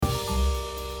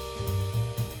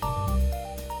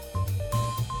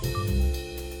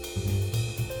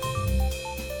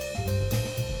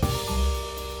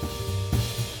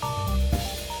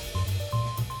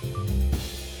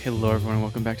Hello, everyone, and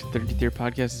welcome back to the 30th Year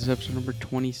Podcast. This is episode number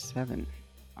 27.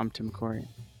 I'm Tim Corey.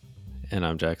 And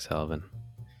I'm Jack Sullivan.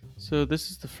 So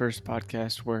this is the first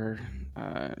podcast where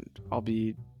I'll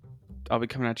be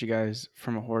coming at you guys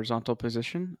from a horizontal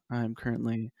position. I'm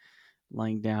currently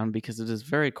lying down because it is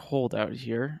very cold out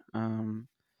here.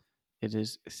 It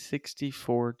is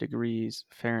 64 degrees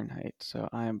Fahrenheit, so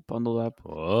I am bundled up,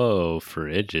 Whoa,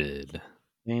 frigid.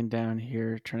 laying down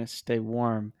here, trying to stay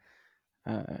warm.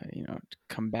 To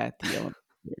combat the elements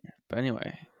here. But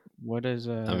anyway, what is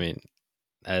I mean,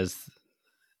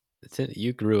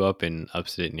 you grew up in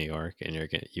upstate New York, and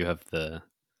you have the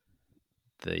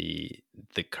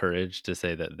courage to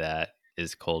say that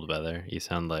is cold weather. You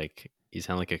sound like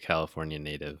a California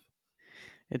native.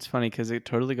 It's funny because it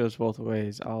totally goes both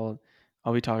ways. I'll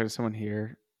be talking to someone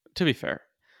here. To be fair,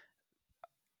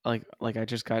 like I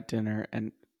just got dinner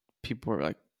and people were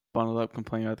like bundled up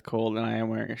complaining about the cold, and I am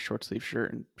wearing a short sleeve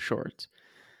shirt and shorts.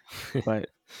 But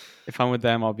if I'm with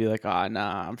them, I'll be like, "Ah,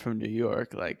 nah, I'm from New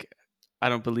York. Like, I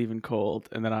don't believe in cold."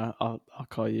 And then I'll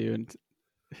call you, and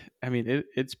I mean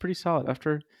it's pretty solid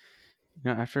after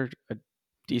after a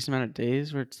decent amount of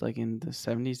days where it's like in the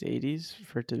 70s, 80s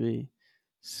for it to be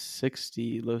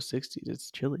 60, low 60s.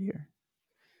 It's chilly here.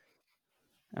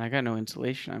 And I got no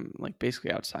insulation. I'm like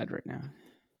basically outside right now.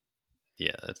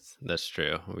 Yeah, that's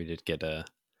true. We did get a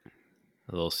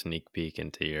little sneak peek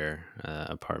into your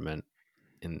apartment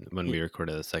when we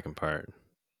recorded the second part.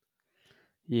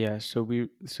 Yeah, so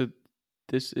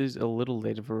this is a little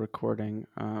late of a recording,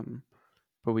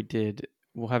 but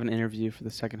we'll have an interview for the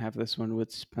second half of this one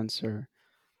with Spencer,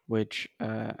 which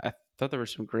I thought there were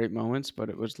some great moments, but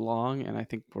it was long, and I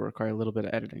think will require a little bit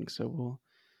of editing. So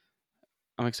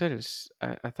I'm excited.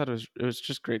 I thought it was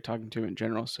just great talking to him in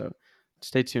general. So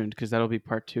stay tuned because that'll be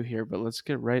part 2 here. But let's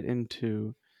get right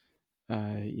into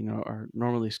our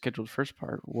normally scheduled first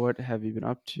part. What have you been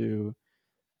up to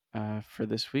for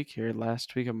this week here?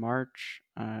 Last week of March,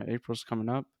 April's coming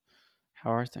up.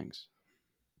 How are things?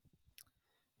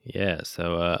 Yeah,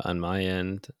 so on my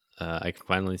end, I can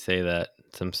finally say that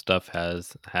some stuff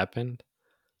has happened.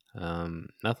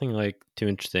 Nothing like too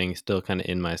interesting, still kind of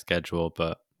in my schedule,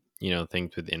 but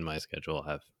things within my schedule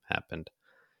have happened.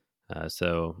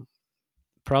 So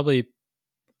probably,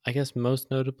 I guess most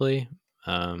notably,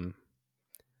 um,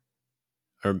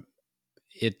 or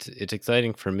it's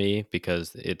exciting for me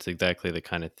because it's exactly the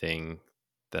kind of thing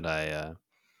that I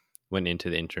went into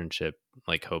the internship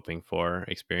like hoping for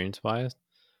experience wise.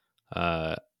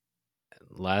 Uh,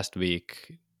 Last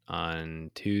week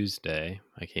on Tuesday,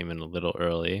 I came in a little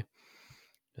early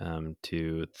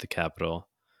to the Capitol,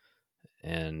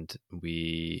 and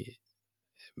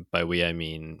by we I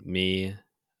mean me,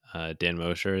 Dan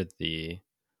Mosher, the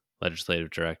legislative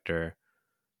director,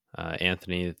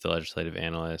 Anthony, the legislative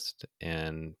analyst,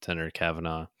 and Senator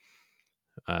Kavanaugh.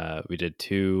 We did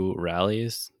 2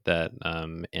 rallies that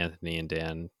Anthony and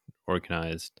Dan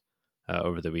organized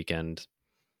over the weekend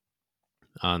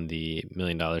on the $1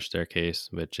 Million Staircase,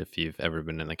 which if you've ever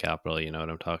been in the Capitol, you know what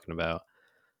I'm talking about.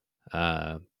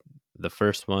 The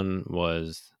first one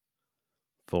was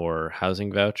for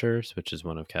housing vouchers, which is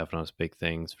one of Kavanaugh's big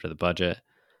things for the budget.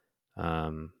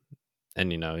 And,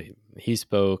 he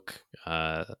spoke,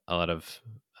 a lot of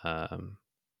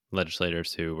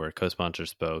legislators who were co-sponsors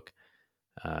spoke,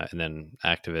 and then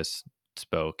activists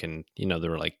spoke. And, there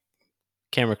were like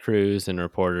camera crews and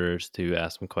reporters to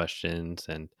ask them questions.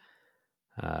 And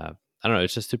I don't know,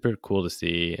 it's just super cool to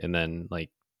see. And then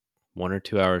like 1 or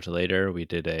 2 hours later, we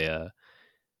did a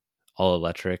all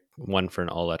electric one for an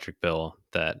all electric bill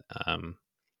that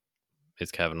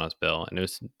is Kavanaugh's bill, and it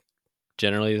was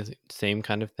generally the same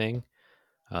kind of thing.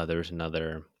 There was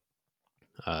another,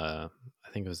 I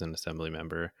think it was an assembly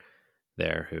member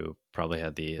there who probably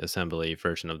had the assembly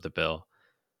version of the bill,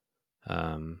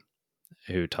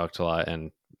 who talked a lot,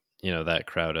 and that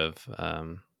crowd of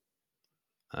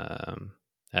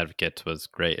advocates was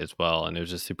great as well, and it was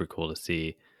just super cool to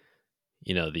see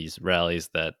these rallies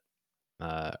that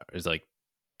is like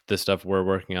the stuff we're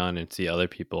working on, and see other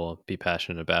people be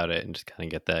passionate about it, and just kind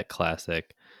of get that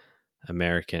classic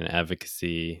American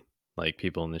advocacy, like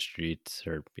people in the streets,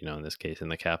 or in this case in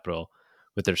the Capitol,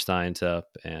 with their signs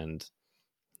up, and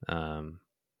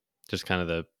just kind of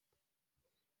the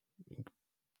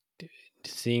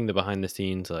seeing the behind the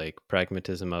scenes like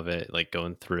pragmatism of it, like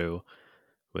going through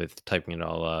with typing it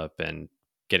all up and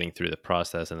getting through the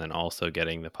process, and then also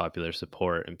getting the popular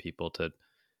support and people to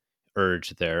urge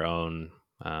their own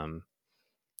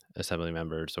assembly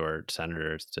members or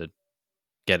senators to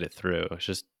get it through. It's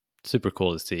just super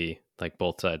cool to see like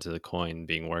both sides of the coin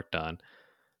being worked on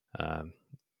um,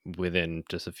 within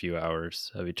just a few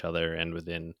hours of each other, and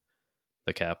within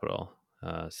the capital.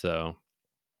 So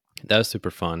that was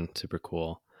super fun, super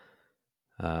cool.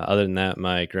 Other than that,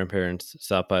 my grandparents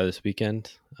stopped by this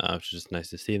weekend, which was just nice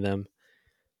to see them.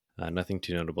 Nothing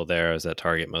too notable there. I was at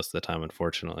Target most of the time,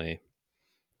 unfortunately.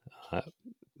 Uh,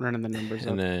 Running the numbers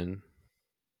and up. then,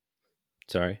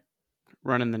 sorry.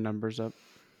 Running the numbers up.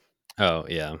 Oh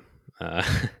yeah. Uh,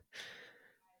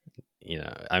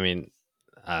 I mean,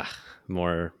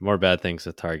 more bad things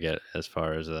with Target as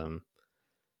far as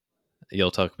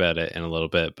you'll talk about it in a little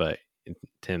bit, but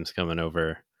Tim's coming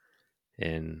over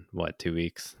in what 2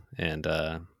 weeks, and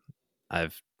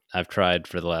I've I've tried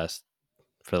for the last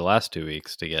 2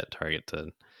 weeks to get Target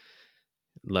to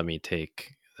let me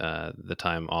take the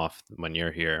time off when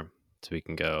you're here so we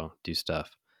can go do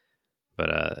stuff.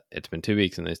 But it's been 2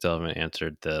 weeks and they still haven't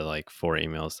answered the like 4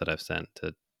 emails that I've sent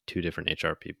to two different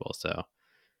HR people. So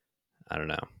I don't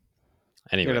know.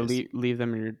 You gotta Anyways, leave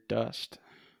them in your dust.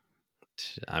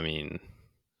 I mean,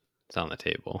 it's on the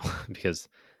table because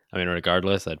I mean,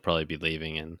 regardless, I'd probably be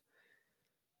leaving in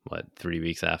what 3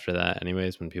 weeks after that,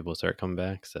 anyways, when people start coming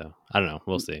back. So I don't know.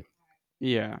 We'll see.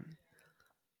 Yeah.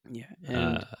 Yeah. Uh,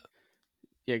 And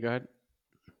yeah, go ahead.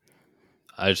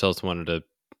 I just also wanted to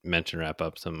mention, wrap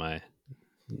up some of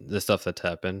the stuff that's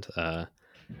happened.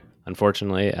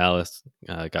 Unfortunately, Alice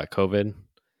got COVID.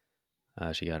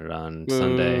 She got it on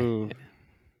Sunday. Whoa.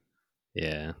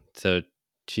 Yeah, so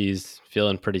she's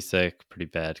feeling pretty sick, pretty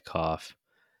bad cough.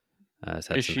 Has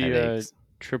had Is some she headaches.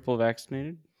 triple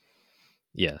vaccinated?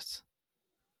 Yes.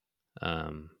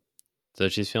 Um, so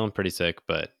she's feeling pretty sick,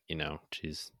 but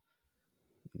she's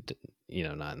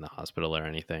not in the hospital or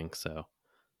anything. So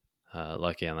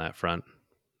lucky on that front.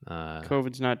 Uh,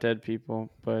 COVID's not dead, people,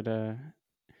 but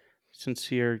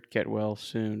sincere get well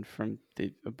soon from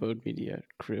the Abode Media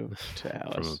crew to from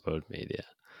Alice. Abode Media.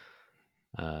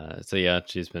 So yeah,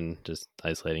 she's been just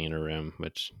isolating in her room,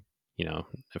 which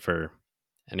for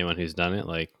anyone who's done it,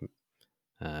 like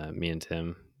me and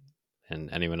Tim, and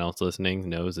anyone else listening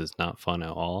knows is not fun at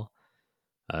all.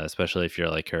 Especially if you're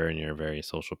like her and you're a very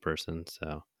social person.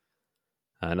 So,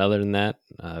 and other than that,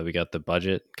 we got the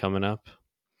budget coming up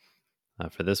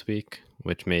for this week,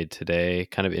 which made today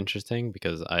kind of interesting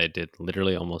because I did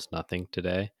literally almost nothing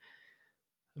today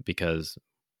because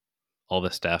all the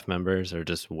staff members are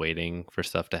just waiting for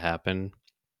stuff to happen.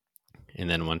 And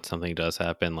then when something does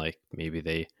happen, like maybe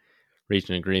they reach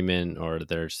an agreement or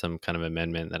there's some kind of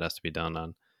amendment that has to be done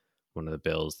on one of the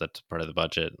bills that's part of the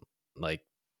budget, like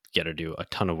get to do a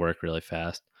ton of work really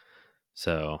fast.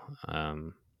 So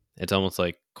it's almost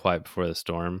like quiet before the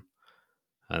storm.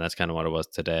 And that's kind of what it was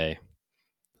today.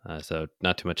 So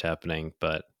not too much happening,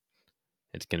 but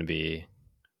it's going to be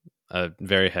a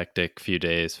very hectic few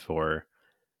days for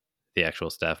the actual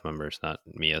staff members, not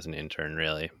me as an intern,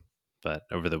 really, but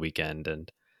over the weekend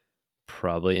and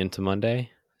probably into Monday.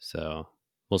 So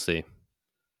we'll see.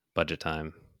 Budget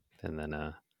time, and then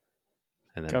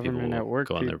people Government at will work,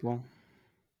 go on their people.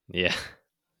 yeah.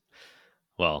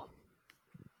 Well,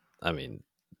 I mean,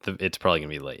 it's probably gonna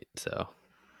be late, so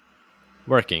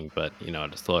working, but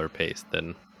at a slower pace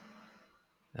than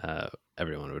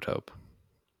everyone would hope.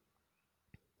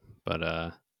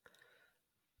 But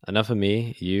enough of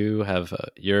me.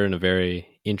 You're in a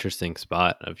very interesting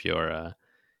spot of your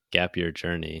gap year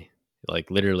journey.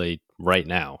 Like literally right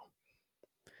now,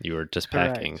 you were just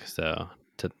packing. Correct. So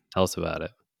to tell us about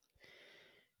it.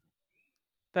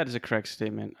 That is a correct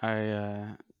statement.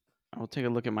 I will take a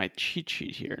look at my cheat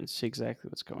sheet here and see exactly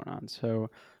what's going on. So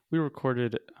we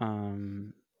recorded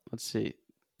let's see,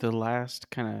 the last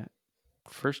kind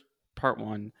of first part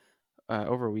one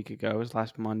over a week ago. It was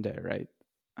last Monday, right?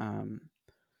 Um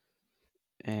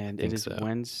I and it think is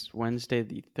so. Wednesday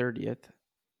the 30th,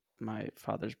 my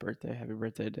father's birthday. Happy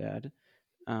birthday, Dad.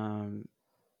 Um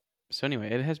so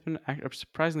anyway, it has been a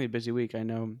surprisingly busy week. I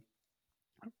know,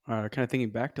 kind of thinking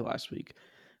back to last week,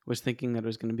 was thinking that it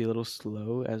was going to be a little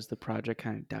slow as the project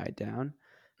kind of died down.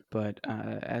 But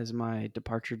as my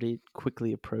departure date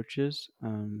quickly approaches,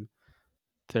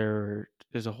 there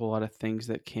is a whole lot of things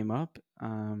that came up.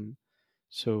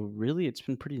 So really, it's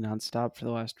been pretty nonstop for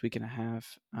the last week and a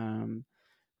half.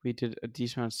 We did a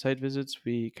decent amount of site visits.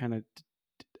 We kind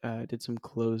of did some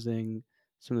closing,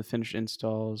 some of the finished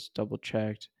installs, double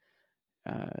checked,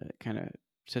 kind of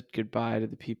said goodbye to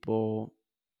the people,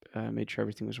 made sure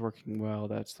everything was working well.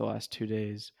 That's the last 2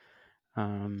 days.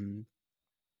 Um,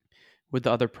 with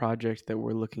the other project that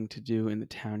we're looking to do in the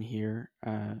town here,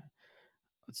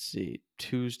 let's see,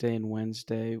 Tuesday and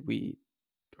Wednesday,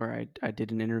 I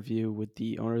did an interview with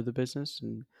the owner of the business,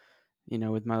 and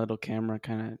with my little camera,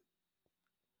 kind of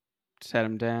sat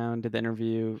him down, did the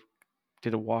interview,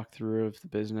 did a walkthrough of the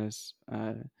business,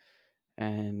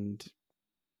 and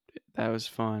that was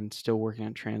fun. Still working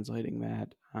on translating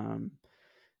that.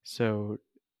 So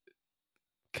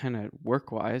kind of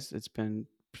work wise, it's been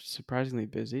surprisingly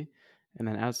busy. And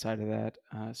then outside of that,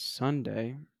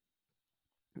 Sunday,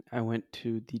 I went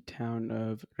to the town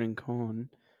of Rincon,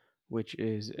 which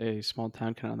is a small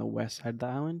town kind of on the west side of the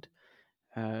island.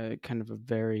 Kind of a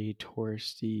very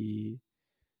touristy,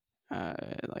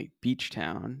 like beach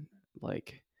town.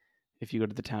 Like if you go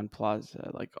to the town plaza,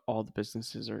 like all the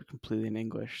businesses are completely in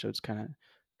English, so it's kind of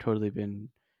totally been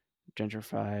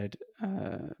gentrified.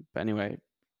 But anyway,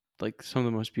 like some of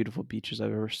the most beautiful beaches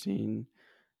I've ever seen.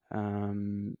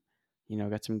 Um,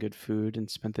 got some good food and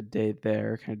spent the day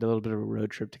there. Kind of did a little bit of a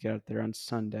road trip to get out there on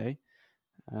Sunday.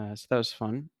 So that was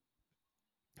fun.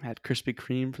 Had Krispy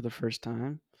Kreme for the first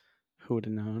time. Who would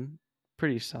have known?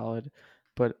 Pretty solid.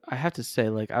 But I have to say,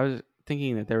 like, I was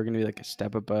thinking that they were going to be like a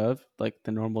step above, like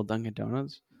the normal Dunkin'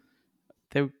 Donuts.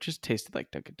 They just tasted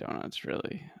like Dunkin' Donuts,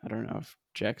 really. I don't know if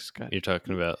Jack's got You're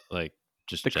talking about like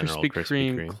just the general Krispy Krispy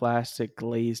Kreme Kreme. classic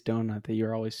glazed donut that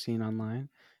you're always seeing online.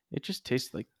 It just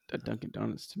tastes like a Dunkin'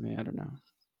 Donuts to me. I don't know.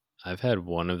 I've had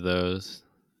one of those,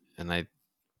 and I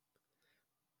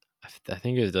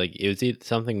think it was like it was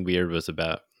something weird was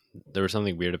about. There was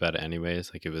something weird about it,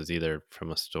 anyways. Like it was either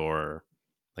from a store,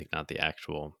 like not the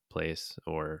actual place,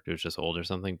 or it was just old or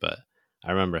something. But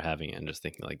I remember having it and just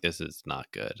thinking like, this is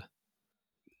not good.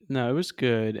 No, it was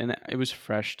good and it was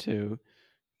fresh too,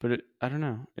 but I don't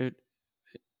know. It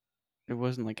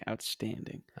wasn't like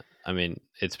outstanding. I mean,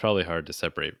 it's probably hard to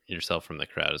separate yourself from the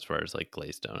crowd as far as like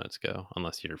glazed donuts go,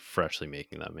 unless you're freshly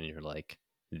making them and you're like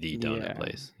the donut Yeah.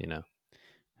 place, you know?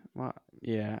 Well,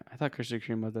 yeah. I thought Krispy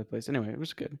Kreme was that place. Anyway, it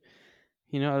was good.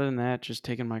 Other than that, just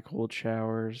taking my cold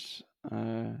showers,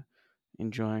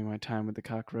 enjoying my time with the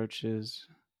cockroaches.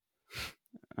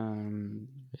 Um,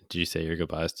 Did you say your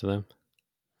goodbyes to them?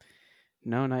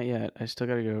 no, not yet. I still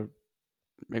got to go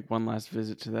make one last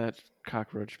visit to that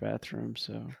cockroach bathroom.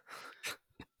 So,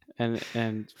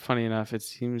 and funny enough, it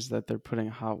seems that they're putting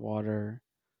hot water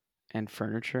and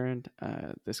furniture in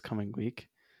this coming week.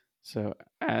 So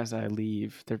as I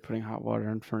leave, they're putting hot water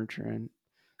and furniture in,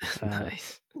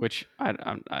 Nice. which I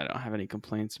don't have any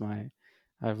complaints. I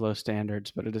have low standards,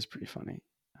 but it is pretty funny.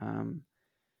 Um,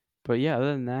 but yeah,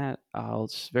 other than that, I'll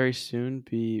very soon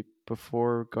be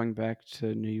before going back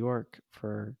to New York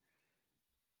for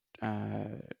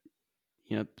uh,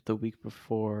 the week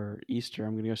before Easter.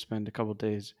 I'm gonna go spend a couple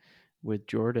days with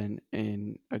Jordan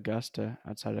in Augusta,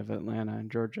 outside of Atlanta in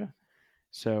Georgia.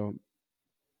 So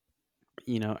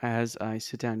as I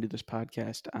sit down and do this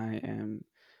podcast, I am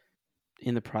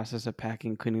in the process of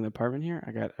packing, cleaning the apartment here.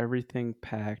 I got everything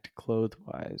packed, clothes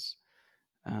wise,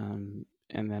 and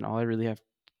then all I really have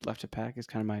left to pack is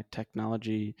kind of my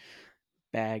technology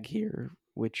bag here,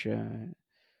 which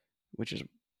is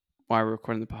why we're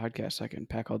recording the podcast, so I can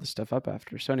pack all this stuff up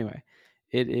after. So anyway,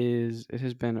 it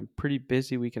has been a pretty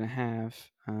busy week and a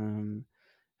half.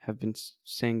 Have been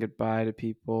saying goodbye to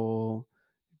people.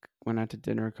 Went out to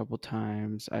dinner a couple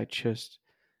times. I just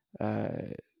uh,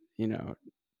 you know,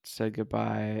 said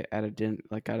goodbye at a dinner,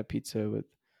 like got a pizza with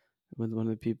one of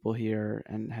the people here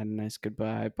and had a nice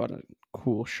goodbye. Bought a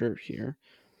cool shirt here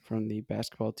from the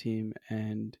basketball team,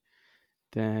 and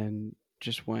then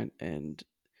just went and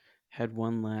had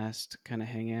one last kind of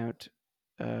hangout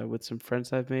with some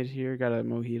friends I've made here. Got a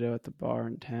mojito at the bar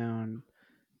in town,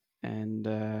 and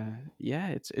yeah,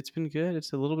 it's been good.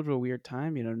 It's a little bit of a weird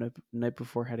time, night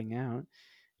before heading out.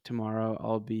 Tomorrow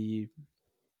I'll be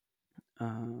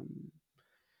um,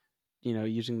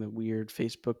 using the weird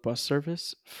Facebook bus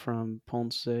service from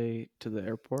Ponce to the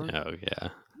airport. Oh, yeah. And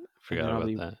then Forgot I'll about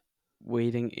be that.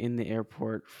 waiting in the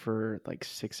airport for like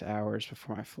 6 hours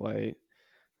before my flight.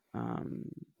 Um,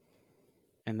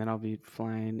 and then I'll be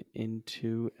flying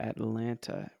into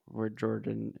Atlanta where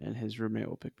Jordan and his roommate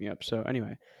will pick me up. So,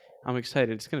 anyway, I'm excited.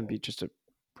 It's going to be just a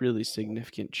really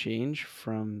significant change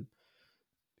from,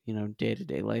 day to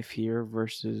day life here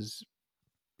versus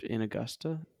in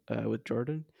Augusta with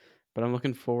Jordan. But I'm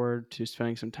looking forward to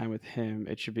spending some time with him.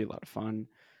 It should be a lot of fun.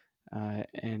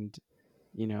 And,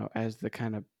 as the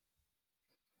kind of,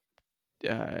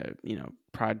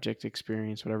 project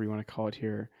experience, whatever you want to call it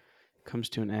here, comes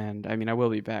to an end. I mean, I will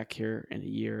be back here in a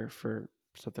year for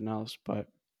something else, but,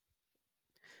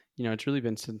 it's really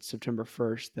been since September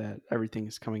 1st that everything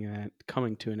is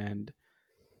coming to an end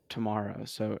tomorrow.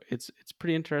 So it's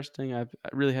pretty interesting. I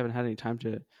really haven't had any time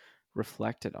to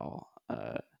reflect at all.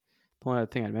 The only other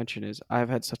thing I'd mention is I've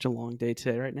had such a long day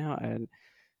today right now, and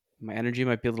my energy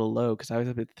might be a little low because I was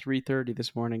up at 3:30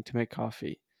 this morning to make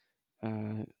coffee.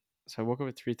 Uh, so I woke up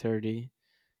at 3:30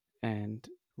 and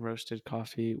roasted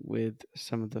coffee with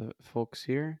some of the folks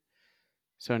here.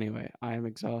 So anyway, I am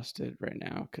exhausted right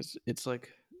now because it's like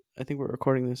I think we're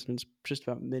recording this and it's just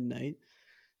about midnight.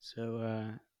 So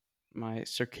my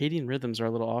circadian rhythms are a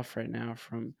little off right now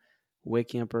from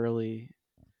waking up early,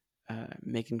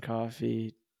 making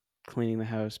coffee, cleaning the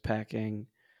house, packing,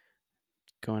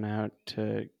 going out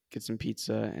to get some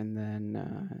pizza, and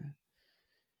then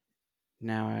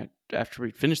after we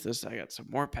finish this, I got some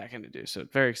more packing to do. So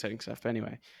very exciting stuff. But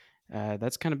anyway,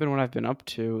 that's kind of been what I've been up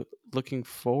to. Looking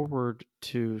forward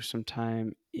to some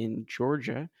time in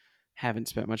Georgia. Haven't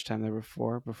spent much time there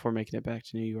before making it back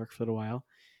to New York for a little while.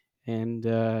 And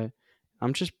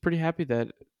I'm just pretty happy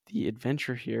that the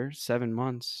adventure here, 7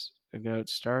 months ago, it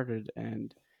started.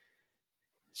 And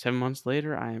 7 months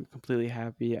later, I am completely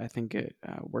happy. I think it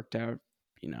worked out,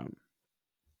 you know,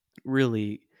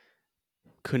 really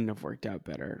couldn't have worked out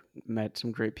better. Met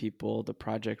some great people. The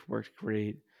project worked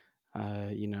great.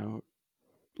 You know,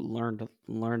 learned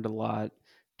a lot.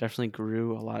 Definitely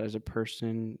grew a lot as a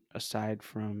person. Aside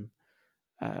from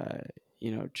uh,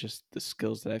 just the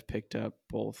skills that I've picked up,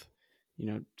 both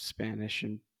Spanish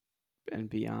and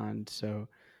beyond. So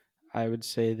I would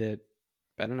say that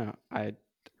I don't know. I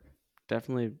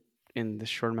definitely in this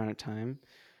short amount of time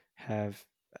have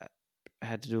uh,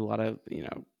 had to do a lot of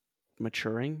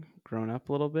maturing, grown up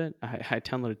a little bit. I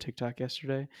downloaded TikTok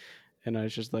yesterday, and I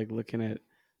was just like looking at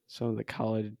some of the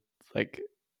college. Like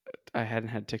I hadn't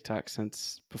had TikTok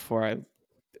since before I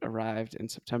arrived in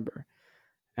September,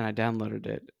 and I downloaded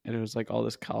it, and it was like all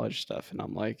this college stuff, and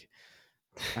I'm like,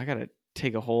 I gotta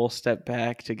take a whole step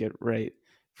back to get right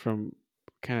from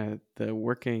kind of the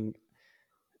working,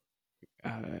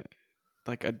 uh,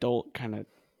 like adult kind of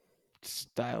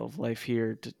style of life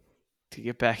here to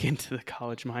get back into the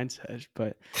college mindset.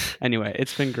 But anyway,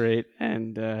 it's been great,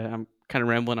 and I'm kind of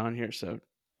rambling on here, so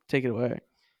take it away.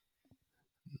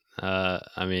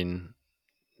 I mean,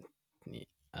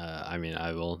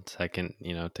 I will second,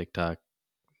 TikTok.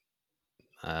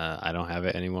 I don't have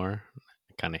it anymore.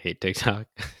 I kind of hate TikTok.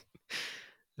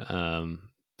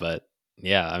 But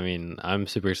yeah, I mean, I'm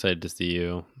super excited to see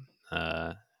you.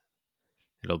 Uh,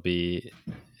 it'll be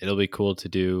it'll be cool to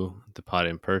do the pod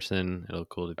in person. It'll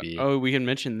cool to be. Oh, we can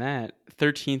mention that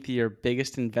 13th year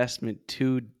biggest investment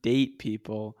to date,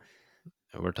 people.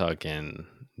 We're talking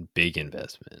big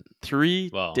investment. Three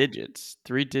Well, digits,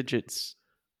 3 digits.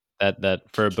 that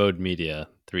for Abode Media,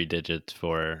 3 digits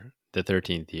for the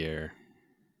 13th year.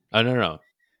 Oh no,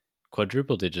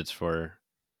 quadruple digits for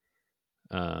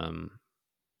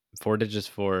 4 digits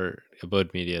for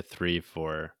Abode Media, three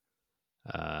for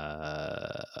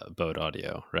Abode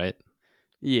Audio, right?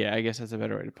 Yeah, I guess that's a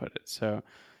better way to put it. So,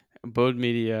 Bode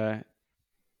Media,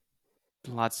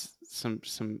 some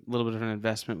little bit of an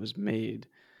investment was made.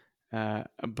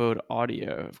 Abode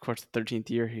Audio, of course, the 13th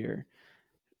year here.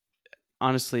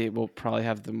 Honestly, it will probably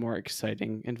have the more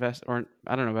exciting or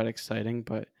I don't know about exciting,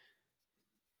 but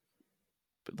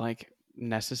like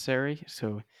necessary.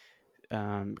 So,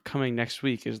 coming next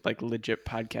week is like legit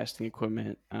podcasting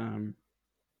equipment.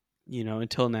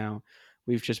 Until now,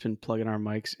 we've just been plugging our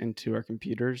mics into our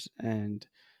computers, and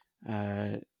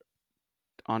uh,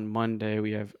 on Monday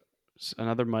we have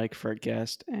another mic for a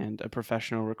guest and a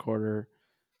professional recorder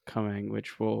coming,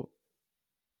 which will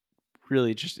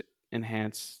really just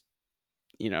enhance.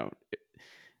 You know,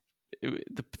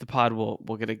 the pod will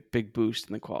get a big boost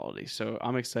in the quality. So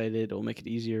I'm excited. It'll make it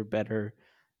easier, better,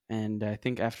 and I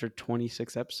think after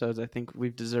 26 episodes, I think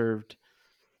we've deserved.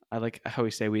 I like how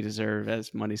we say we deserve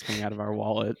as money's coming out of our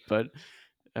wallet, but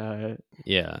uh,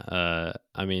 Yeah.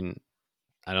 I mean,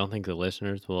 I don't think the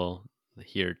listeners will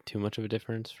hear too much of a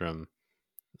difference from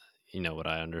what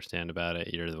I understand about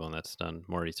it. You're the one that's done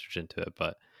more research into it,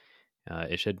 but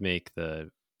it should make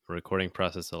the recording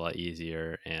process a lot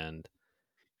easier. And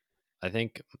I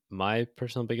think my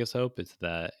personal biggest hope is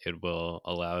that it will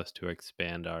allow us to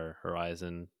expand our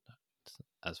horizon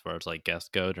as far as like guests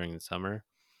go during the summer,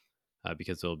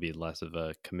 because there'll be less of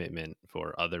a commitment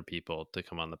for other people to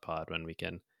come on the pod when we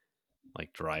can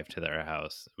like drive to their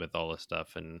house with all the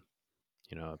stuff and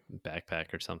a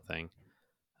backpack or something,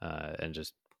 and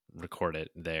just record it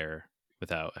there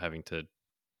without having to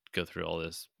go through all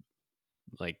this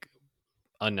like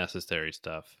unnecessary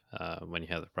stuff when you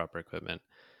have the proper equipment.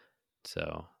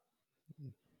 So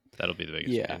that'll be the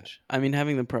biggest yeah, change. I mean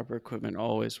having the proper equipment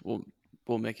always will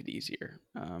make it easier.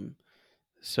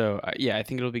 So yeah, I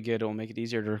think it'll be good. It'll make it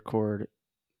easier to record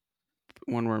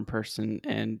when we're in person,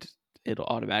 and it'll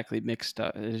automatically mix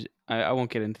stuff. I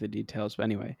won't get into the details, but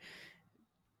anyway,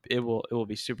 it will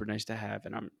be super nice to have,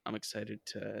 and I'm excited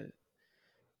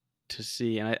to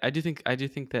see. And I do think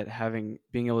that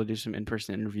being able to do some in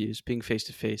person interviews, being face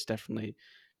to face, definitely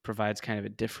provides kind of a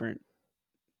different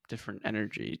different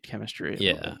energy, chemistry a little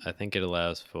Yeah, bit. I think it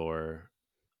allows for.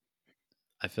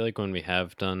 I feel like when we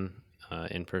have done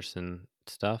in person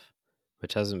stuff,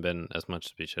 which hasn't been as much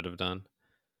as we should have done,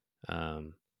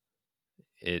 um,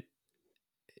 it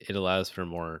it allows for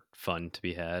more fun to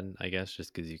be had, I guess,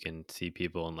 just because you can see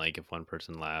people and like if one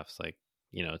person laughs, like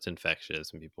it's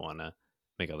infectious and people want to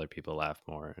make other people laugh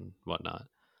more and whatnot.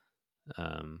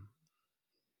 Um,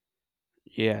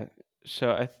 Yeah.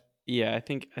 So yeah, I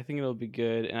think it'll be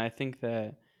good, and I think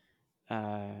that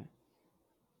uh,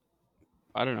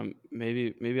 I don't know,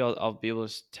 maybe I'll be able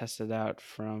to test it out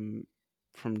from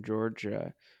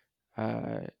Georgia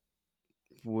uh,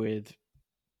 with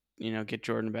get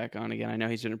Jordan back on again. I know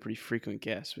he's been a pretty frequent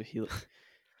guest, but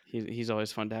he's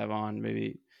always fun to have on.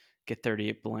 Maybe get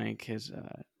 38 blank his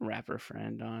rapper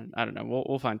friend on. I don't know.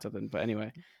 We'll find something. But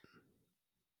anyway,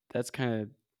 that's kind of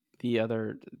the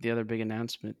other big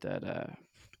announcement that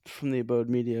from the Abode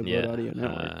yeah, Audio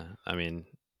Network. I mean,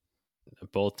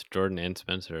 both Jordan and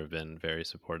Spencer have been very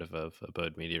supportive of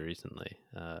Abode Media recently.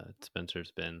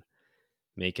 Spencer's been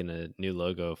making a new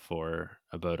logo for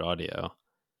Abode Audio,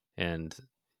 and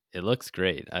it looks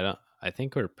great. I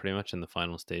think we're pretty much in the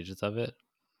final stages of it,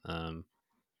 um,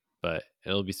 but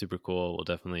it'll be super cool. We'll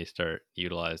definitely start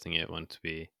utilizing it once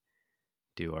we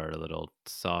do our little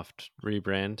soft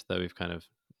rebrand that we've kind of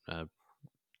uh,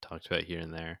 talked about here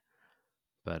and there.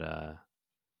 But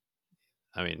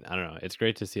I mean, I don't know. It's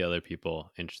great to see other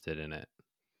people interested in it,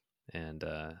 and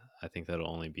I think that'll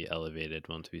only be elevated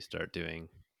once we start doing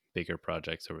bigger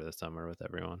projects over the summer with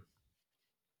everyone.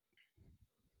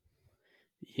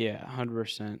 Yeah,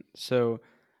 100%. So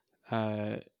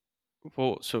uh,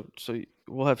 so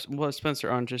we'll have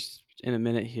Spencer on just in a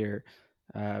minute here,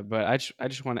 but I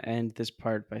just want to end this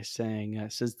part by saying a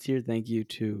sincere thank you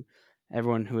to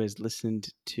everyone who has listened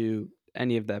to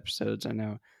any of the episodes. I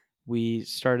know we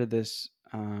started this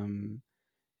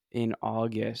in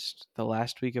August, the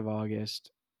last week of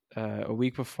August, a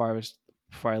week before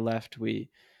I left. We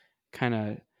kind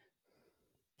of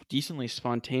decently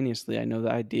spontaneously. I know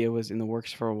the idea was in the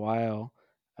works for a while.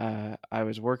 I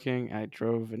was working. I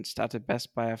drove and stopped at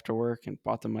Best Buy after work and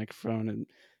bought the microphone and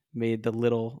made the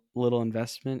little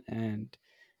investment. And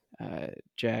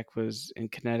Jack was in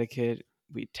Connecticut.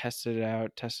 We tested it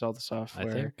out, tested all the I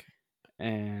software, think I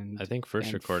and think first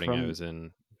and recording I from was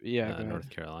in yeah, go North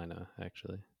ahead. Carolina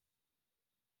actually.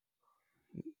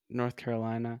 North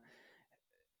Carolina.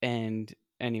 And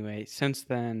anyway, since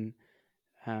then,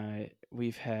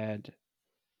 we've had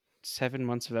 7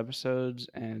 months of episodes,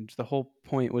 and the whole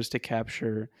point was to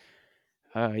capture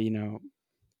uh, you know,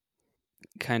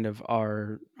 kind of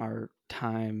our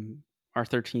time, our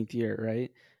 13th year,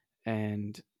 right?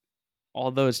 And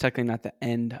although it's technically not the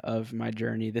end of my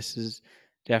journey, this is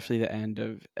definitely the end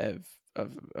of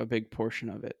a big portion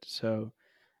of it. So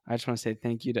I just want to say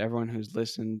thank you to everyone who's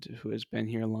listened, who has been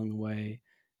here along the way,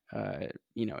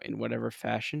 in whatever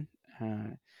fashion,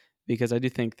 uh, because I do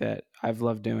think that I've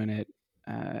loved doing it,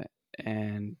 uh,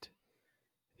 and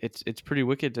it's pretty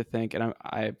wicked to think. And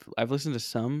I've listened to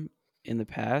some in the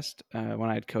past. When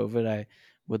I had COVID, I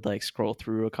would like scroll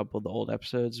through a couple of the old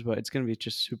episodes, but it's going to be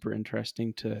just super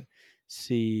interesting to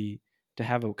see, to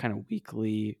have a kind of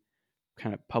weekly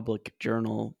kind of public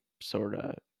journal sort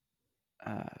of,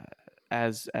 uh,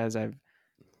 as I've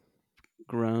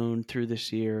grown through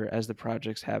this year, as the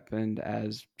projects happened,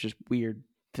 as just weird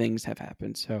things have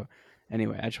happened. So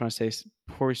anyway, I just want to say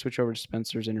before we switch over to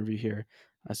Spencer's interview here,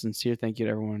 a sincere thank you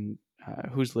to everyone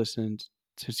who's listened.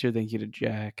 Sincere thank you to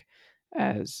Jack,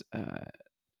 as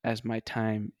my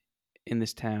time in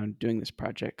this town doing this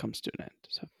project comes to an end.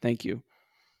 So thank you.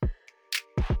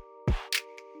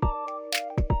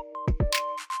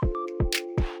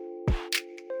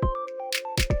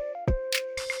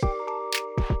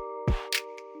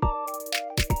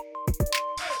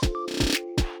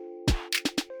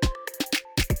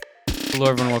 Hello,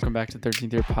 everyone. Welcome back to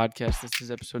 13th Year Podcast. This is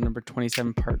episode number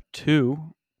 27, part 2.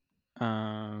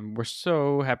 We're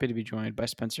so happy to be joined by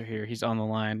Spencer here. He's on the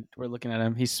line. We're looking at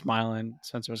him. He's smiling.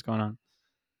 Spencer, what's going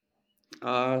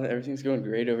on? Everything's going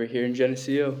great over here in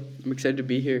Geneseo. I'm excited to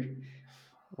be here.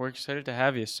 We're excited to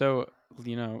have you. So,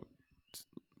 you know,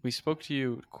 we spoke to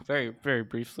you very, very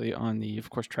briefly on the, of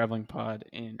course, traveling pod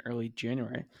in early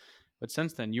January. But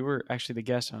since then, you were actually the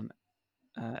guest on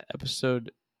episode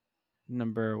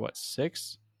number,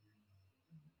 6?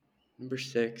 Number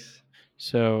 6.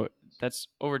 So that's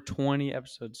over 20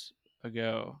 episodes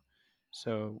ago.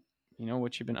 So,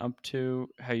 what you've been up to,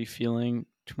 how you feeling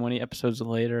 20 episodes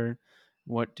later,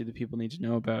 what do the people need to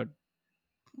know about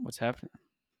what's happening?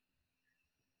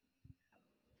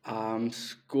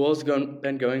 School's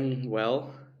been going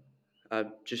well.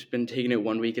 I've just been taking it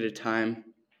 1 week at a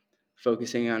time,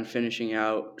 focusing on finishing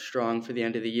out strong for the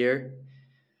end of the year.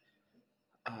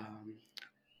 Um,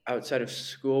 Outside of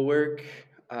schoolwork,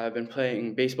 I've been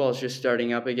playing baseball. Is just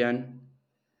starting up again.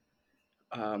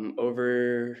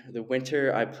 Over the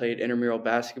winter, I played intramural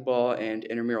basketball and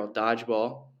intramural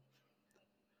dodgeball,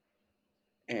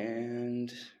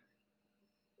 and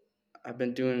I've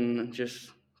been doing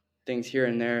just things here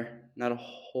and there. Not a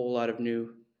whole lot of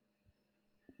new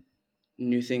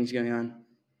things going on.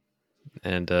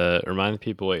 And remind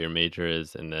people what your major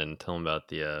is, and then tell them about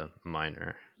the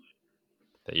minor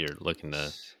that you're looking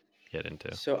to get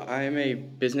into. So I am a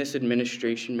business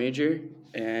administration major,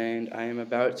 and I am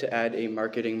about to add a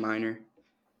marketing minor.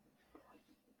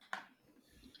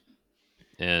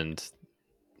 And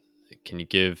can you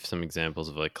give some examples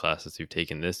of like classes you've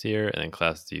taken this year, and then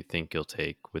classes you think you'll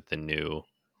take with the new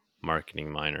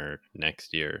marketing minor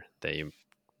next year that you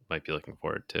might be looking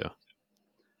forward to?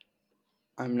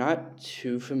 I'm not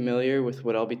too familiar with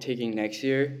what I'll be taking next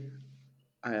year.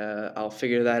 I'll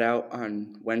figure that out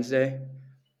on Wednesday.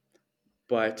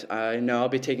 But I know I'll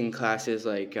be taking classes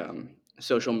like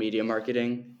social media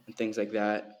marketing and things like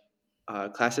that.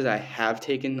 Classes I have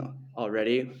taken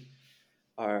already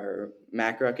are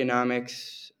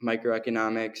macroeconomics,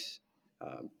 microeconomics.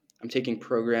 Um, I'm taking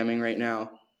programming right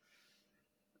now,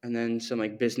 and then some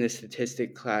like business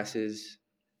statistic classes,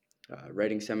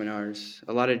 writing seminars,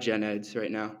 a lot of gen eds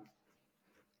right now.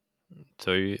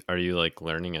 So are you like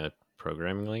learning a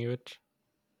programming language?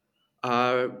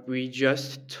 We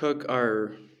just took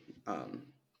our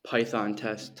um, Python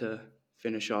test to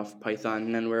finish off Python,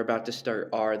 and then we're about to start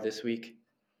R this week.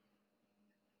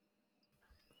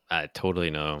 I totally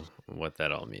know what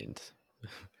that all means.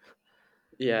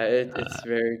 Yeah, Uh, it's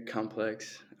very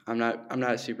complex. I'm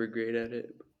not super great at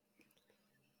it.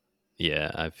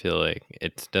 yeah, I feel like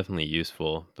it's definitely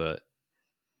useful, but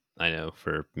I know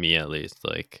for me at least,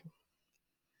 like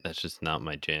that's just not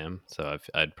my jam. So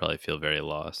I'd probably feel very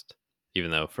lost.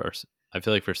 Even though I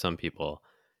feel like for some people,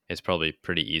 it's probably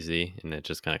pretty easy and it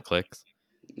just kind of clicks.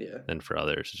 Yeah. Then for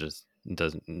others, it just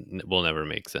doesn't will never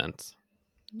make sense.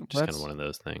 Well, Just kind of one of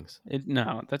those things.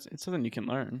 no, that's it's something you can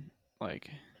learn. Like,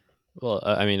 Well,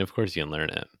 I mean, of course you can learn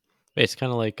it. But it's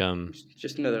kind of like It's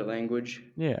just another language.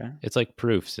 yeah. it's like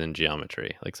proofs in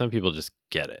geometry. Like some people just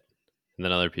get it, and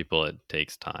then other people it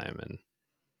takes time. And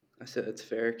I said that's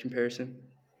fair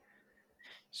comparison.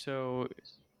 So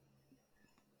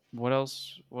what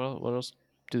else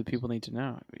do the people need to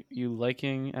know? You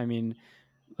liking? I mean,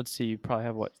 let's see. You probably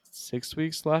have what 6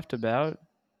 weeks left. About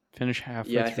finish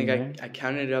halfway Yeah, I through think I, May. I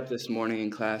counted it up this morning in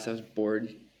class. I was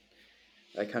bored.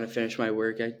 I kind of finished my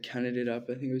work. I counted it up.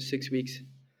 I think it was 6 weeks.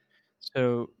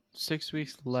 So 6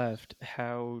 weeks left.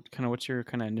 How kind of what's your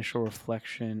kind of initial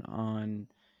reflection on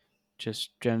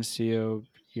just Geneseo,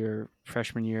 your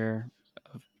freshman year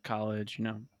of college?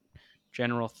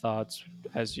 General thoughts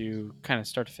as you kind of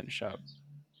start to finish up.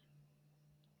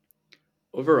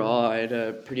 Overall, I had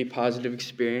a pretty positive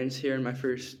experience here in my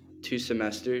first 2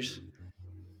 semesters.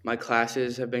 My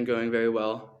classes have been going very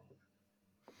well.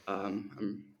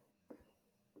 I'm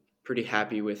pretty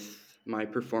happy with my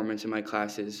performance in my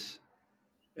classes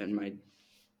and my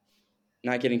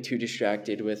not getting too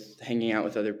distracted with hanging out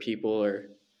with other people or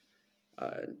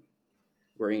uh,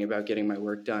 worrying about getting my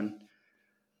work done.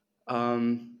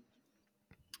 Um,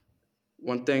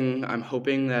 One thing I'm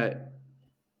hoping that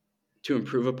to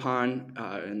improve upon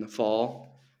in the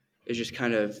fall is just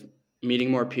kind of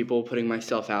meeting more people, putting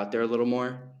myself out there a little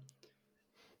more.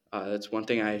 That's one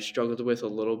thing I struggled with a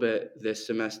little bit this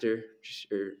semester,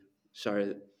 or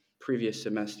sorry, previous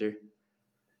semester.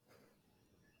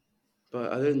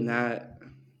 But other than that,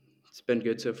 it's been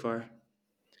good so far.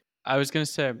 I was gonna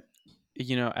say,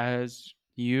 as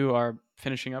you are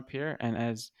finishing up here, and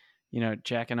as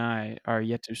Jack and I are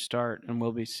yet to start and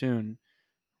will be soon.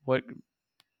 What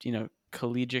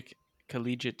collegiate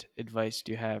advice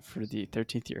do you have for the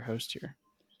 13th year host here?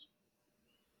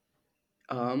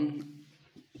 Um,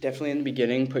 Definitely in the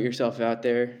beginning, put yourself out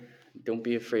there. Don't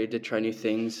be afraid to try new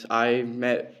things. I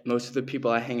met most of the people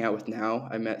I hang out with now,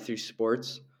 I met through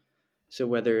sports. So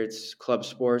whether it's club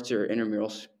sports or intramural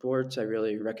sports, I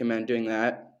really recommend doing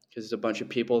that because there's a bunch of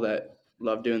people that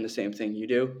love doing the same thing you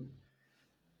do.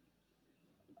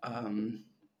 Um,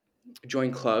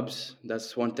 Join clubs.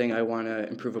 That's one thing I want to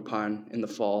improve upon in the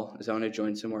fall. Is I want to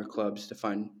join some more clubs to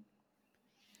find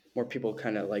more people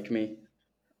kind of like me.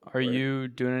 Are Or you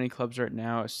doing any clubs right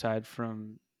now aside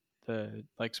from the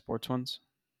like sports ones?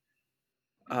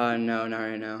 no, not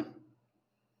right now.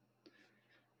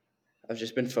 I've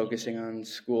just been focusing on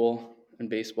school and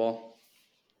baseball.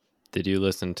 did you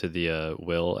listen to the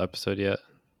Will episode yet?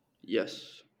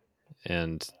 Yes.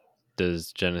 And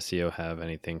does Geneseo have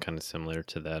anything kind of similar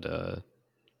to that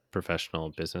professional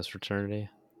business fraternity?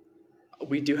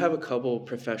 We do have a couple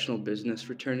professional business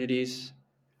fraternities.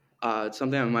 It's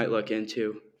something I might look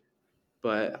into,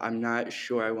 but I'm not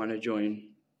sure I want to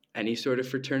join any sort of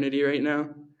fraternity right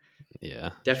now.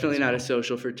 Yeah, sure Definitely as not a well.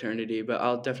 social fraternity, but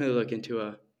I'll definitely look into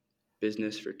a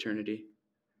business fraternity.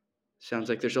 Sounds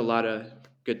like there's a lot of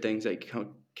good things that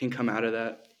can come out of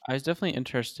that. I was definitely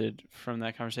interested from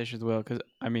that conversation with Will because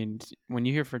I mean, when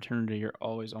you hear fraternity, you're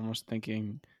always almost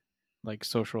thinking like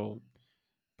social,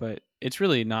 but it's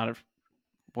really not a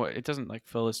what it doesn't like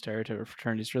fill a stereotype of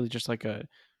fraternity. It's really just like a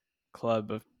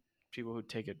club of people who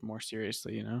take it more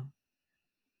seriously, you know?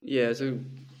 Yeah, it's a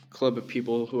club of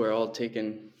people who are all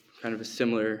taking kind of a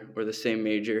similar or the same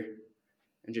major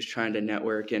and just trying to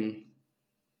network and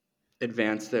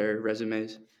advance their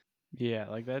resumes. Yeah,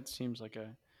 like that seems like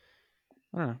a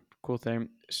I don't know, cool thing.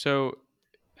 So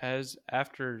as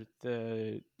after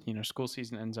the school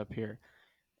season ends up here,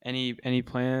 any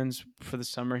plans for the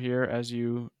summer here as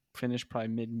you finish probably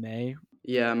mid May?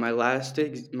 Yeah, my last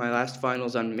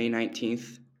finals on May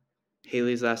 19th.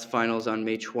 Haley's last finals on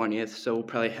May 20th, so we'll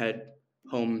probably head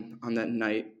home on that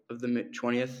night of the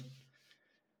 20th,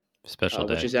 Special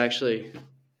which day. is actually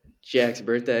Jack's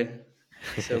birthday.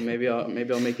 So maybe I'll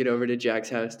make it over to Jack's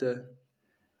house to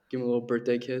give him a little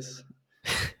birthday kiss.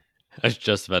 I was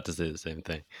just about to say the same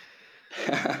thing.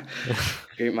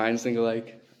 Great minds think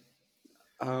alike.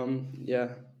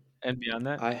 Yeah, And beyond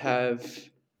that? I have.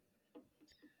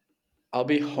 I'll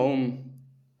be home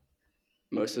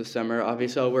most of the summer.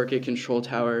 Obviously, I'll work at Control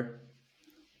Tower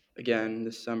again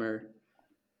this summer.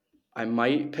 I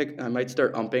might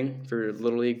start umping for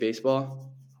Little League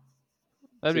baseball.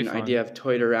 That'd It's be an fun. idea I've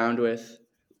toyed around with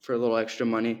for a little extra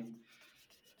money.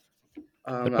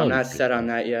 That'd I'm probably be not pretty set on fun.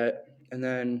 that yet. And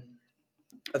then,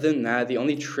 other than that, the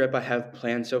only trip I have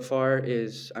planned so far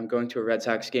is I'm going to a Red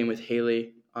Sox game with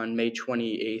Haley on May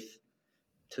 28th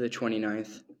to the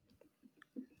 29th.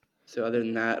 So, other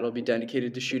than that, it'll be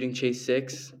dedicated to shooting Chase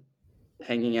 6,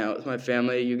 hanging out with my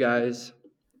family, you guys.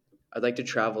 I'd like to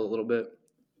travel a little bit.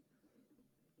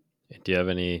 Do you have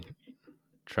any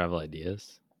travel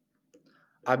ideas?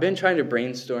 I've been trying to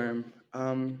brainstorm.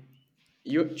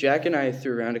 Jack and I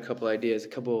threw around a couple ideas,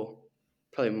 probably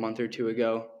a month or two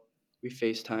ago. We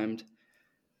FaceTimed,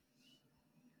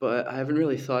 but I haven't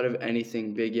really thought of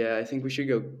anything big yet. I think we should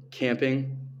go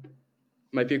camping.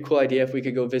 Might be a cool idea if we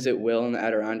could go visit Will in the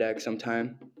Adirondack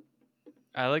sometime.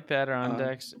 I like the Uh,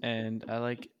 Adirondacks, and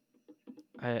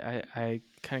I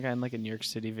kind of got in like a New York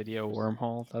City video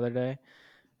wormhole the other day,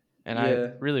 and I yeah,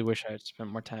 really wish I had spent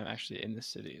more time actually in the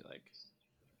city. Like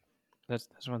that's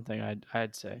one thing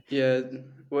I'd say. yeah.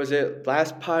 Was it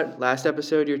last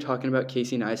episode you were talking about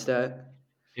Casey Neistat?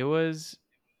 It was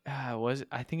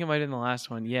I think it might have been the last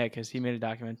one. Yeah, because he made a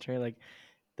documentary. Like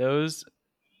those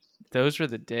those were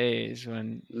the days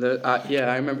when Yeah,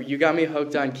 I remember you got me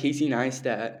hooked on Casey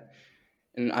Neistat,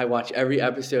 and I watched every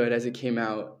episode as it came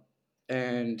out.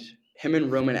 And him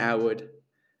and Roman Atwood,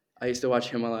 I used to watch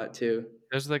him a lot too.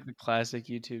 those were like the classic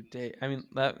YouTube day. I mean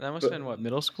that must have been But what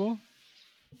middle school,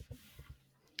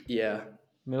 yeah,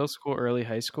 early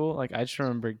high school. Like I just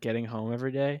remember getting home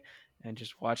every day and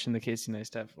just watching the Casey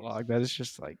Neistat vlog. That is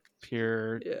just like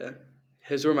pure. yeah,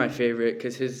 his were my favorite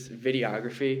because his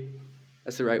videography.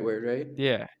 That's the right word, right?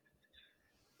 Yeah,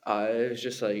 It was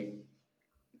just like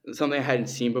something I hadn't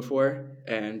seen before,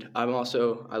 and I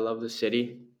love the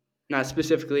city, not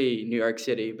specifically New York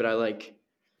City, but I like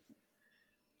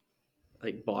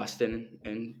Boston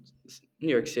and New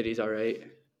York City's all right.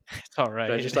 it's all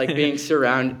But I right. just like being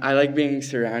surrounded. I like being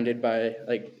surrounded by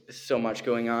like so much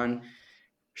going on,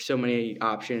 so many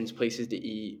options, places to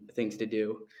eat, things to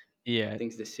do, Yeah,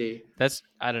 things to see. that's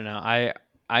I don't know.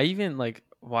 I even like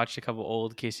watched a couple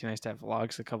old Casey Neistat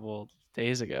vlogs a couple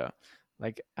days ago.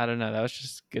 Like I don't know, that was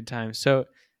just good time. So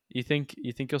you think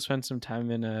you'll spend some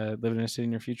time in living in a city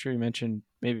in your future? You mentioned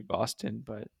maybe Boston,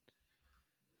 but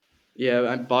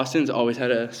Yeah, Boston's always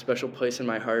had a special place in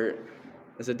my heart.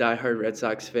 As a diehard Red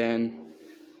Sox fan,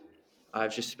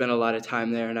 I've just spent a lot of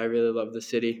time there, and I really love the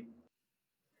city.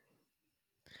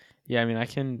 yeah, I mean I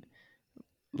can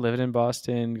live in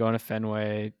Boston, going to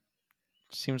Fenway.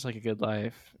 Seems like a good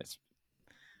life. It's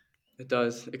It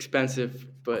does expensive,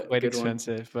 but a quite good one.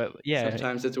 expensive, but yeah,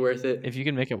 Sometimes it's worth if it. you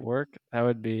can make it work, that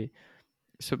would be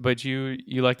so. But you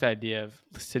like the idea of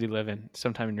city living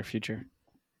sometime in your future?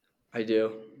 I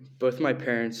do. Both my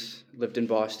parents lived in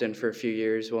Boston for a few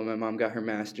years while my mom got her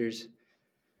master's,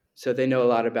 so they know a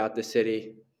lot about the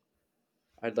city.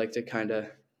 I'd like to kind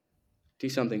of do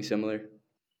something similar.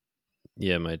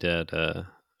 Yeah, my dad,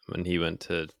 when he went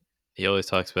to he always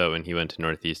talks about when he went to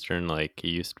Northeastern, like he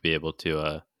used to be able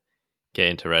to get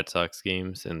into Red Sox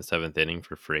games in the seventh inning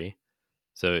for free.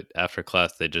 So after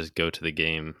class, they just go to the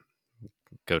game,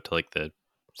 go to like the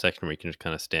section where you can just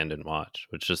kind of stand and watch,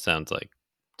 which just sounds like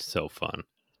so fun,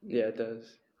 Yeah, it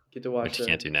does. Get to which watch you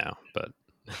can't the. do now, but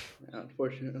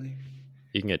Unfortunately.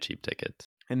 you can get cheap tickets.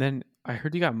 And then I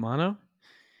heard you got mono.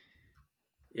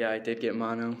 Yeah, I did get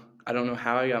mono. I don't know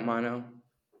how I got mono,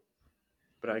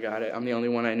 but I got it. I'm the only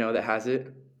one I know that has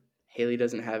it. Haley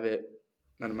doesn't have it.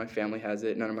 None of my family has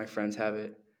it. None of my friends have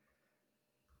it.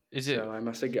 Is it? So I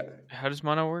must have got How does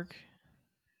mono work?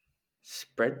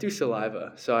 spread through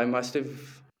saliva. So I must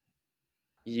have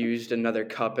used another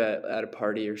cup at a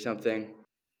party or something,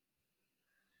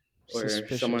 or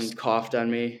someone Suspicious. coughed on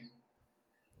me.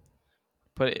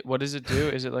 But what does it do?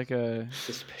 Is it like a?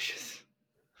 Suspicious.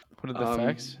 What are the Um,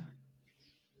 effects?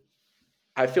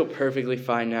 I feel perfectly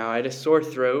fine now. I had a sore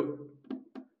throat,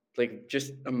 like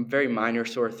just a very minor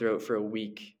sore throat for a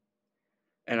week,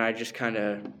 and I just kind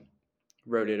of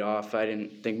wrote it off. I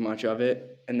didn't think much of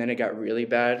it, and then it got really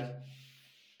bad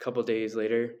a couple days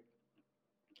later.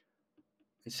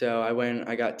 And so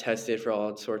I got tested for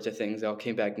all sorts of things. They all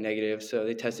came back negative. So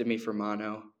they tested me for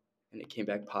mono, and it came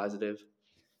back positive.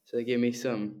 So they gave me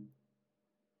some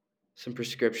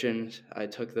prescriptions. I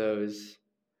took those,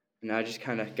 and I just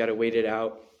kind of got to wait it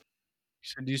out.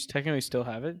 So do you technically still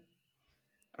have it?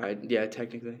 Yeah,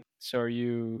 technically, So are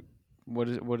you? What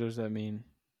does that mean?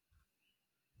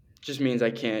 just means I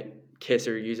can't kiss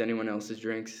or use anyone else's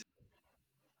drinks.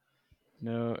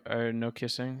 No, or no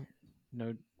kissing,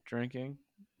 no drinking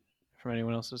from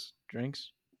anyone else's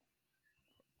drinks.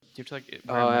 Do you have to like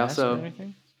wear a I mask or also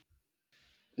anything?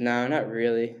 no, not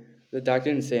really. The doctor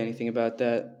didn't say anything about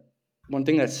that. One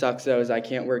thing that sucks though is I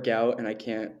can't work out and I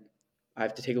can't. I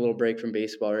have to take a little break from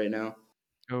baseball right now,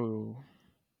 Oh,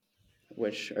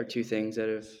 which are two things that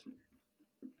have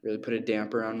really put a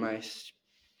damper on my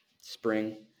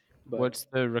spring. But what's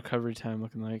the recovery time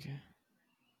looking like?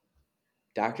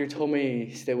 doctor told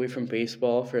me stay away from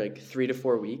baseball for like 3 to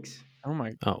 4 weeks. Oh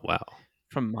my, Oh wow,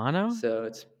 from mono? So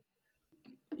it's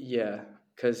yeah,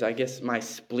 because I guess my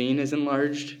spleen is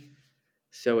enlarged,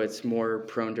 so it's more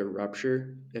prone to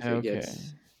rupture if it Okay.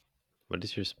 gets. what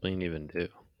does your spleen even do?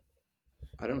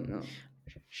 I don't know.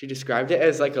 She described it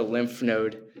as like a lymph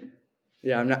node.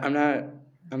 Yeah, I'm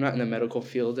not in the medical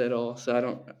field at all, so I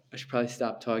don't. I should probably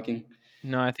stop talking.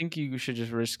 No, I think you should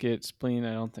just risk it. Spleen,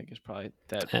 I don't think is probably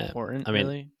that important, I mean,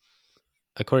 really.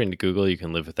 according to Google, you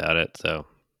can live without it, so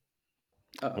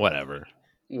Uh, whatever.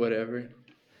 Whatever.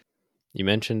 You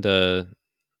mentioned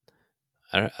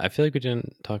I feel like we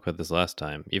didn't talk about this last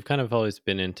time. You've kind of always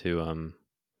been into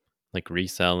like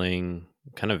reselling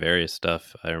kind of various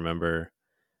stuff. I remember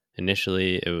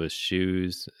initially it was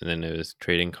shoes and then it was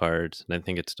trading cards, and I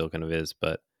think it still kind of is,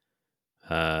 but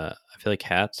I feel like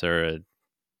hats are a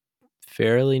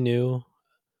fairly new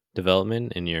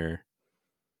development in your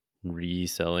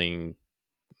reselling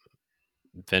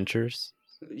ventures.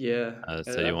 Yeah,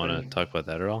 So you I've want to talk about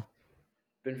that at all?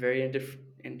 been very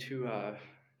into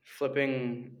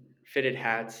flipping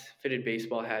fitted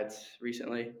baseball hats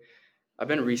recently. I've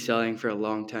been reselling for a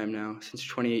long time now, since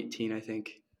 2018, I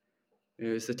think. It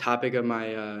was the topic of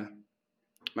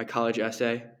my college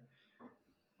essay.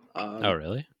 Oh, Um,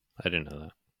 really? I didn't know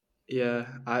that.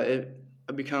 yeah, I've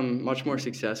become much more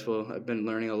successful. I've been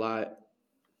learning a lot,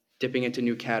 dipping into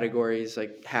new categories.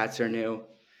 Like hats are new.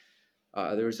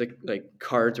 There was like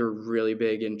cards were really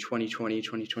big in 2020,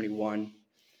 2021,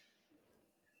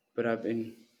 but I've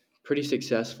been pretty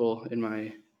successful in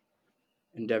my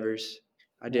endeavors.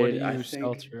 What do I you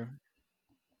sell think. through?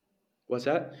 What's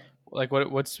that? Like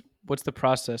what's the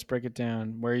process? Break it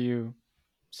down. Where are you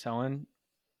selling?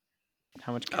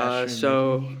 How much cash are you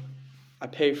So making? I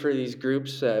pay for these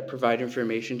groups that provide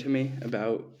information to me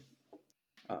about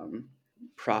um,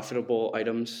 profitable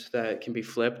items that can be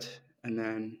flipped, and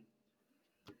then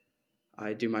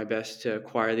I do my best to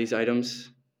acquire these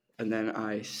items, and then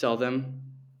I sell them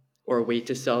or wait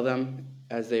to sell them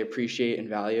as they appreciate in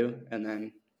value, and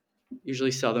then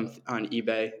usually sell them on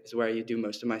eBay is where I do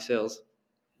most of my sales.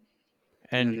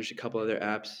 And then And there's a couple other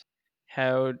apps.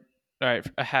 how? All right,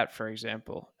 a hat for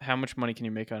example. How much money can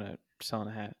you make on selling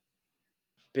a hat?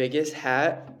 Biggest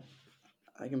hat,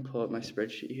 I can pull up my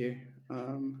spreadsheet here.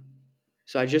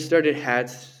 So I just started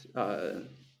hats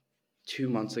 2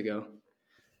 months ago,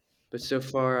 but so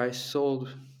far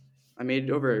I made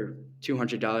over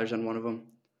 $200 on one of them,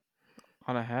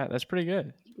 On a hat? That's pretty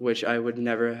good. which I would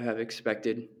never have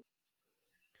expected.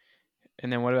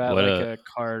 And then what about What like a a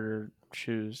card or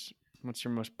shoes? What's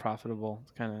your most profitable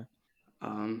kind of?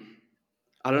 Um,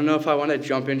 I don't know if I want to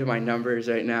jump into my numbers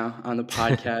right now on the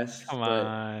podcast, Come but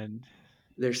on.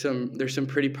 there's some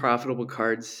pretty profitable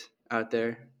cards out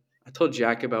there. I told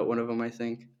Jack about one of them, I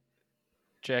think.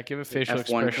 Jack, give a Like facial F1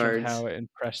 expression of cards. how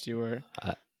impressed you were.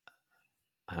 I,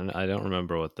 I don't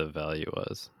remember what the value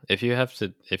was. If you had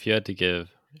to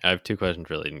give, I have two questions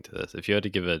relating to this. If you had to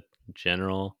give a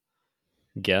general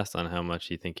guess on how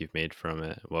much you think you've made from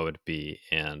it, what would it be?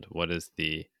 And what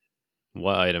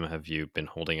item have you been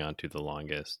holding on to the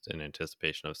longest in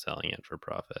anticipation of selling it for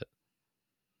profit?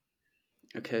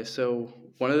 Okay, so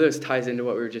one of those ties into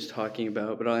what we were just talking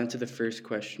about, but I'll answer the first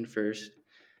question first.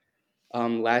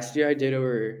 Last year I did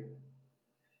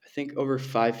I think over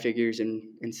 5 figures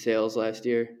in sales last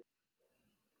year,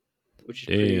 which is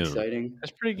pretty Damn, exciting.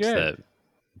 That's pretty it's good. that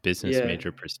business Yeah,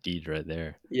 major prestige right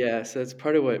there. yeah. So that's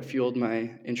part of what fueled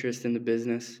my interest in the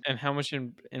business. And how much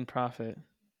in profit?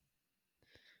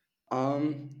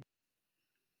 Um,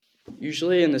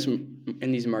 Usually in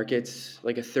these markets,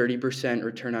 like a 30%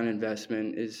 return on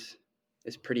investment is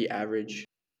pretty average.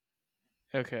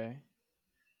 Okay.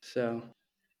 So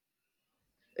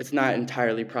it's not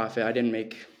entirely profit. I didn't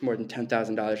make more than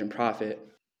 $10,000 in profit.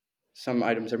 Some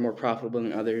items are more profitable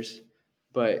than others.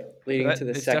 But leading That into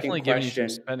the it's second definitely giving you some question,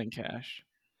 spending cash.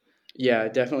 yeah,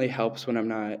 it definitely helps when I'm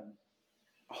not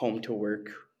home to work.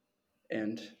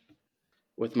 And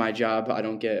with my job, I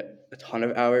don't get a ton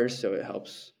of hours, so it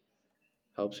helps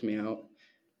me out.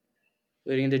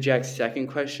 Leading into Jack's second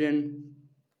question,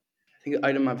 I think the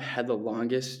item I've had the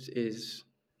longest is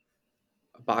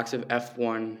a box of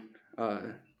F1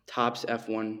 Topps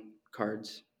F1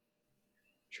 cards,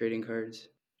 trading cards.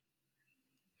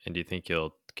 And do you think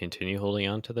you'll continue holding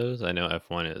on to those? I know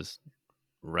F1 is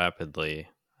rapidly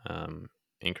um,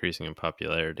 increasing in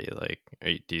popularity. Like,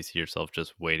 do you see yourself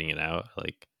just waiting it out?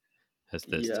 Like, as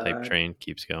this hype Yeah, train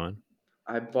keeps going?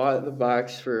 I bought the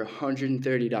box for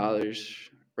 $130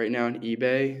 right now on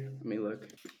eBay. Let me look.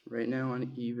 Right now on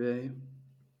eBay,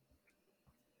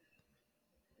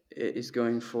 it is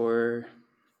going for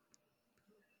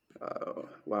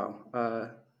wow,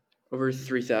 over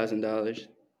 $3,000.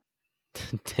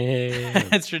 Damn.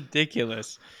 That's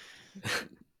ridiculous.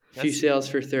 Few That's sales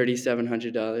for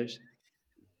 $3,700.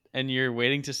 and you're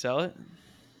waiting to sell it?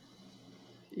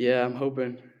 Yeah, I'm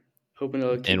hoping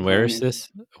it'll keep And where is climbing. this?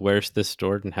 Where's this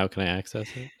stored, and how can I access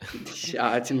it?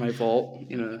 It's in my vault.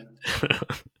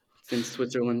 It's in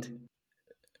Switzerland.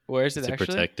 Where is it Is it actually?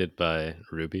 protected by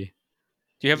Ruby?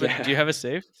 Do you Yeah, have a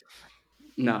safe?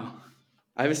 no,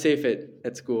 I have a safe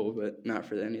at school, but not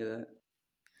for any of that.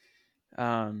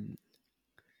 Um,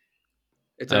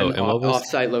 It's at Oh, an and what was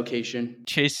off-site location.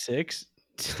 Chase 6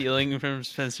 stealing from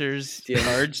Spencer's Stealing.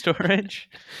 card storage.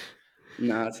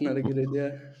 Nah, it's not a good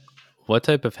idea. what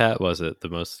type of hat was it? The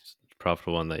most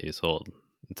profitable one that you sold?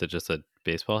 Is it just a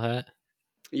baseball hat?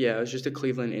 Yeah, it was just a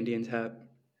Cleveland Indians hat.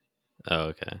 Oh,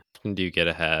 okay. And do you get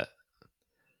a hat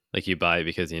like you buy it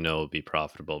because you know it'll be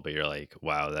profitable, but you're like,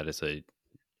 wow, that is a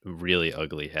really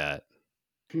ugly hat,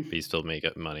 but you still make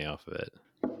up money off of it?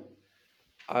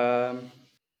 um,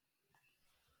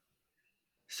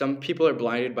 some people are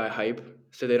blinded by hype,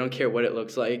 so they don't care what it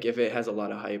looks like. If it has a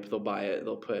lot of hype, they'll buy it.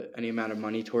 They'll put any amount of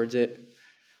money towards it.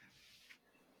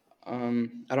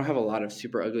 I don't have a lot of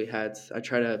super ugly hats. I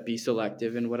try to be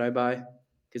selective in what I buy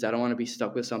because I don't want to be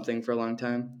stuck with something for a long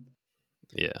time.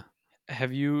 Yeah.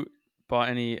 Have you bought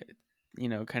any,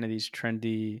 kind of these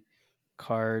trendy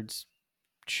cards,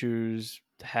 shoes,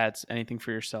 hats, anything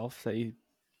for yourself that you?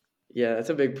 Yeah, that's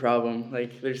a big problem.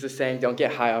 Like, there's this saying, "Don't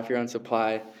get high off your own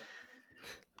supply."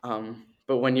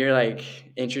 But when you're like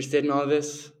interested in all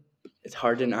this, it's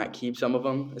hard to not keep some of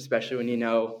them, especially when you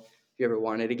know if you ever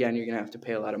want it again, you're gonna have to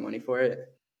pay a lot of money for it.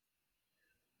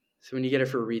 So when you get it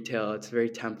for retail, it's very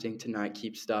tempting to not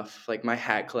keep stuff. Like my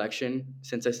hat collection,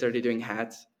 since I started doing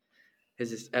hats,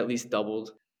 has at least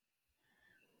doubled.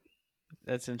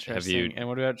 That's Have you interesting. And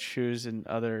what about shoes and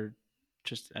other,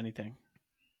 just anything?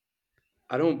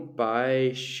 I don't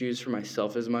buy shoes for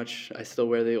myself as much. I still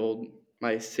wear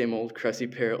my same old crusty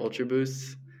pair of Ultra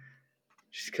Boosts,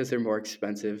 just because they're more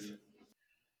expensive.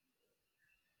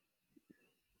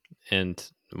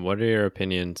 and what are your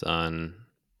opinions on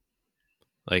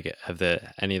like have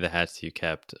the any of the hats you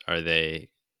kept, are they,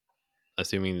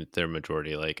 assuming that they're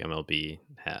majority like MLB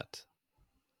hats,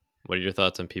 what are your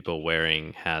thoughts on people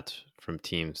wearing hats from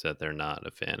teams that they're not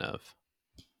a fan of?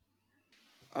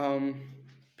 Um,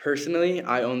 Personally,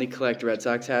 I only collect Red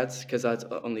Sox hats because that's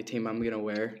the only team I'm gonna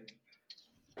wear.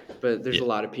 But there's Yeah. a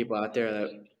lot of people out there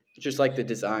that just like the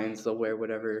designs, they'll wear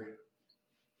whatever.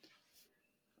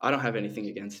 I don't have anything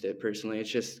against it personally. It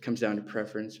just comes down to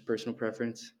preference, personal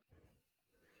preference.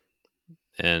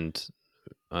 And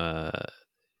uh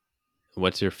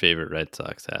What's your favorite Red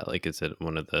Sox hat? Like, is it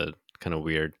one of the kind of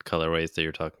weird colorways that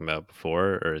you're talking about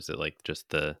before, or is it like just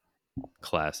the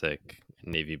classic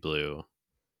navy blue,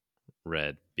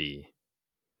 red B?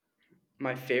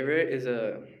 My favorite is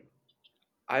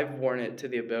I've worn it to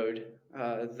the abode.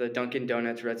 The Dunkin'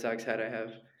 Donuts Red Sox hat I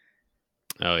have.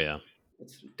 Oh yeah.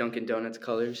 It's Dunkin' Donuts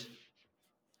colors.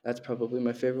 That's probably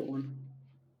my favorite one.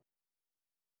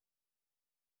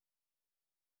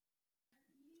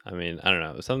 I mean, I don't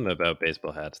know. Something about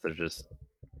baseball hats. They're just.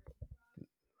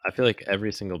 I feel like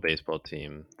every single baseball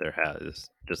team, their hat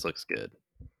just looks good.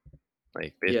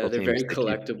 Like Yeah, baseball they're teams, very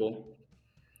collectible.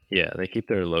 they keep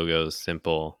their logos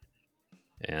simple,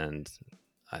 and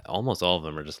almost all of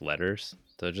them are just letters.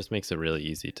 So it just makes it really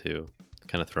easy to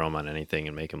kind of throw them on anything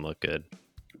and make them look good.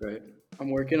 Right. I'm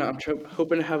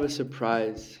hoping to have a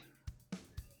surprise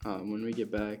when we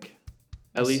get back.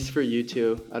 A, At s- least for you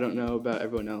two. I don't know about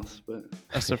everyone else, but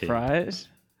a surprise?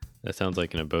 That sounds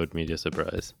like an Abode Media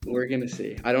surprise. we're gonna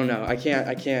see. I don't know. I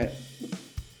can't.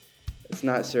 It's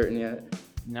not certain yet.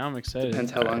 Now I'm excited.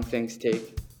 Depends how All long right. things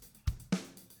take.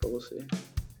 But we'll see.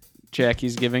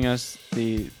 Jackie's giving us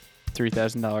the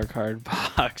 $3,000 card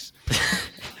box.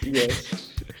 Yes.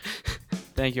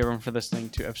 Thank you, everyone, for listening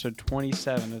to episode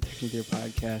 27 of the 13th Year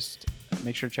Podcast.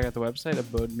 Make sure to check out the website,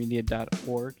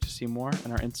 abodemedia.org, to see more,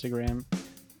 and our Instagram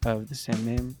of the same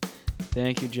name.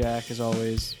 Thank you, Jack, as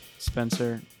always.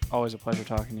 Spencer, always a pleasure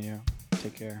talking to you.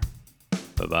 Take care.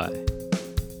 Bye-bye.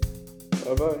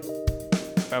 Bye-bye.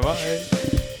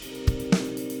 Bye-bye.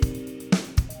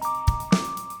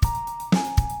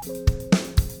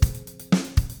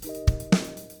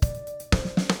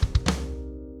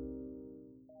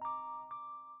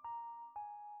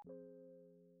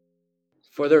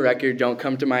 For the record, don't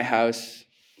come to my house.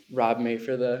 Rob me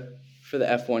for the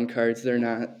F1 cards. They're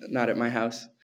not at my house.